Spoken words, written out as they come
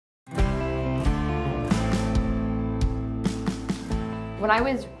When I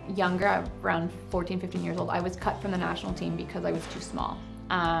was younger, around 14, 15 years old, I was cut from the national team because I was too small.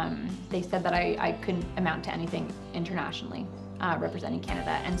 They said that I couldn't amount to anything internationally representing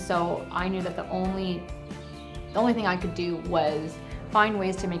Canada. And so I knew that the only thing I could do was find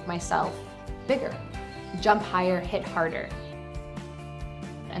ways to make myself bigger, jump higher, hit harder.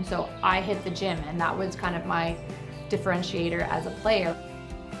 And so I hit the gym, and that was kind of my differentiator as a player.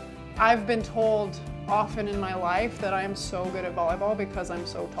 I've been told often in my life that I am so good at volleyball because I'm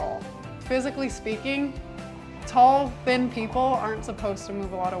so tall. Physically speaking, tall, thin people aren't supposed to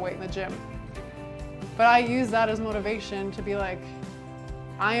move a lot of weight in the gym. But I use that as motivation to be like,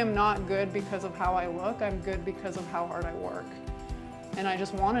 I am not good because of how I look, I'm good because of how hard I work. And I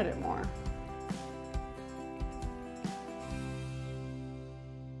just wanted it more.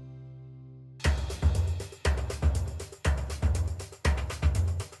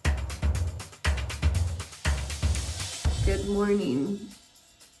 Good morning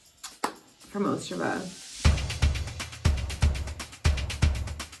from Ostrava.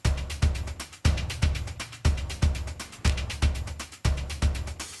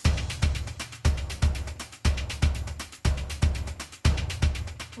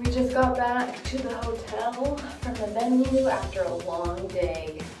 We just got back to the hotel from the venue after a long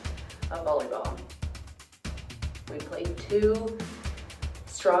day of volleyball. We played 2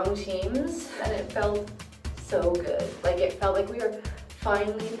 strong teams and it felt so good. Like, it felt like we were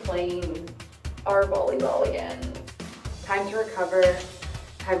finally playing our volleyball again. Time to recover,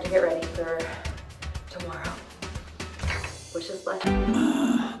 time to get ready for tomorrow. Wish us luck.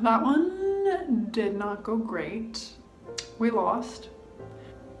 That one did not go great. We lost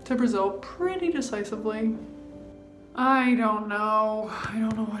to Brazil pretty decisively. I don't know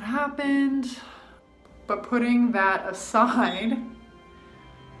what happened, but putting that aside,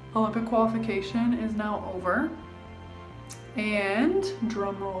 Olympic qualification is now over, and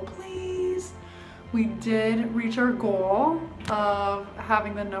drum roll please, we did reach our goal of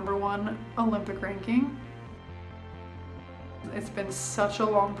having the #1 Olympic ranking. It's been such a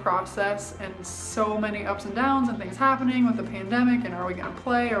long process and so many ups and downs and things happening with the pandemic, and are we gonna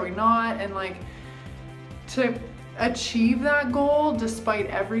play, are we not, and like, to achieve that goal despite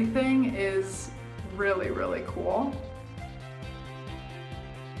everything is really, really cool.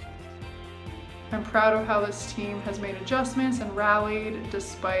 I'm proud of how this team has made adjustments and rallied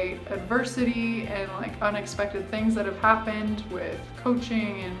despite adversity and like unexpected things that have happened with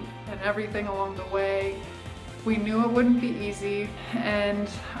coaching and everything along the way. We knew it wouldn't be easy, and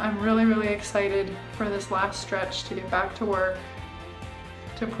I'm really, really excited for this last stretch to get back to work,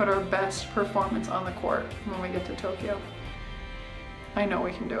 to put our best performance on the court when we get to Tokyo. I know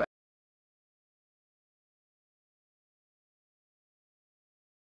we can do it.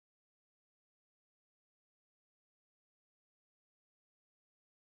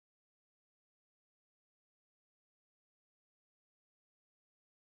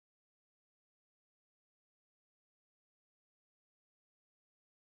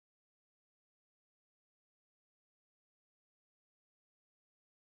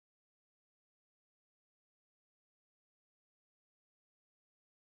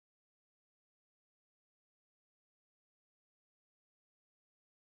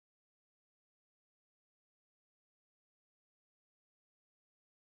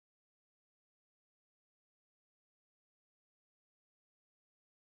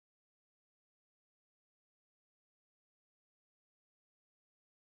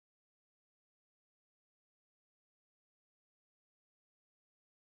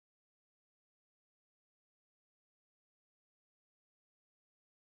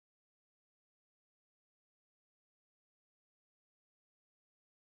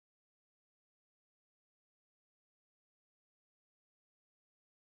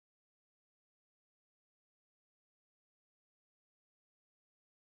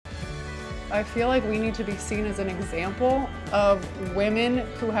 I feel like we need to be seen as an example of women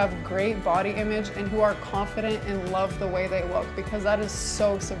who have great body image and who are confident and love the way they look, because that is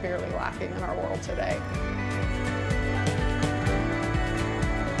so severely lacking in our world today.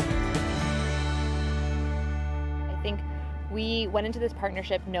 I think we went into this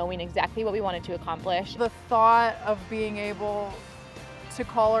partnership knowing exactly what we wanted to accomplish. The thought of being able to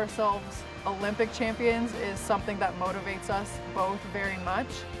call ourselves Olympic champions is something that motivates us both very much.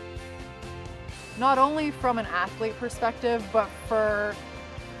 Not only from an athlete perspective, but for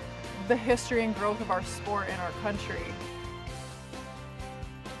the history and growth of our sport in our country.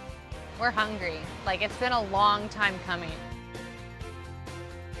 We're hungry. Like, it's been a long time coming.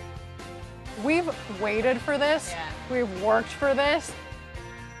 We've waited for this. Yeah. We've worked for this.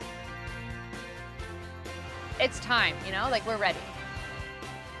 It's time, you know, like, we're ready.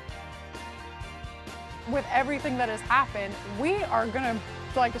 with everything that has happened, we are gonna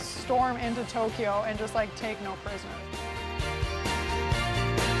like storm into Tokyo and just like take no prisoners.